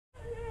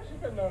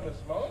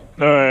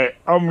Alright,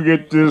 I'm gonna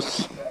get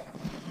this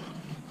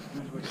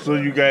so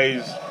you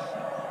guys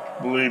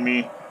believe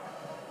me.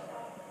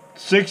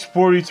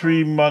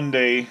 6:43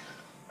 Monday,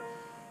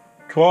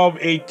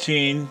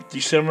 12/18,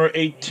 December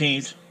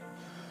 18th,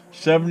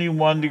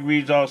 71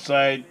 degrees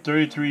outside,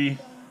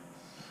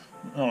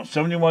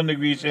 71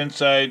 degrees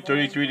inside,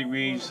 33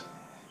 degrees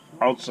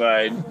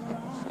outside.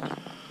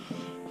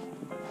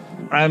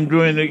 I'm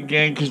doing it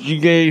again because you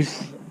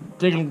guys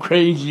think I'm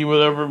crazy,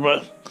 whatever,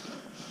 but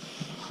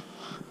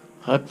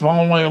I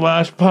found my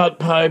last pot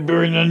pie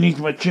buried underneath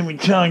my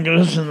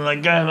chimichangas and I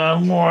got it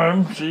on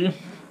warm, see?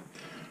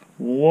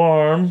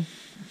 Warm.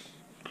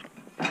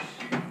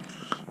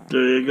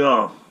 There you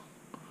go.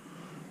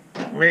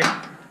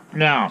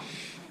 Now,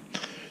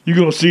 you're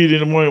going to see it in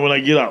the morning when I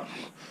get up.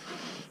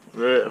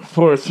 At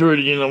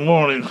 4:30 in the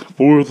morning.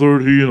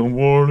 4:30 in the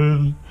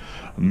morning.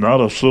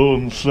 Not a soul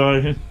in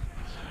sight.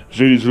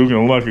 City's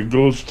looking like a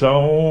ghost town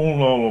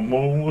all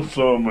along the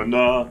summer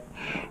night.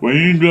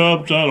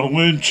 Raindrops on a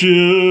wind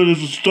chill,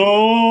 there's a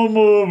storm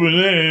moving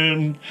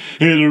in.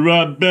 Headed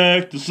right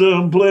back to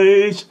some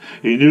place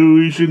he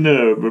knew he should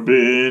never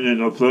been.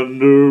 And the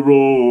thunder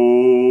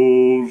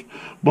rolls,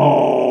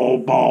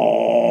 boom,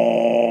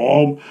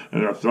 boom,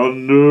 and the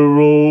thunder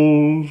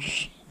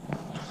rolls.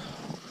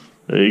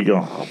 There you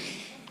go.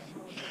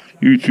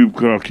 YouTube,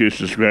 Carl Kish,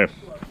 subscribe.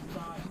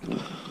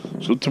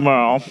 So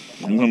tomorrow,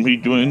 I'm going to be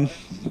doing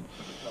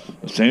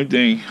the same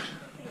thing,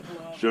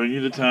 showing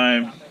you the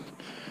time,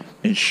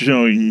 and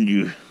showing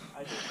you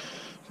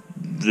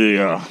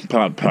the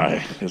pot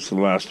pie. It's the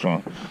last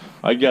one.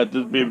 I got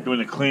this baby doing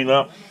a clean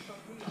up.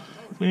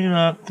 Clean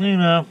up, clean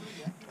up,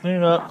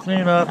 clean up,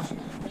 clean up.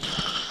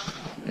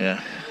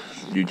 Yeah,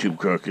 YouTube,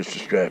 Carl Kish,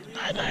 subscribe.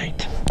 Night,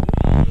 night.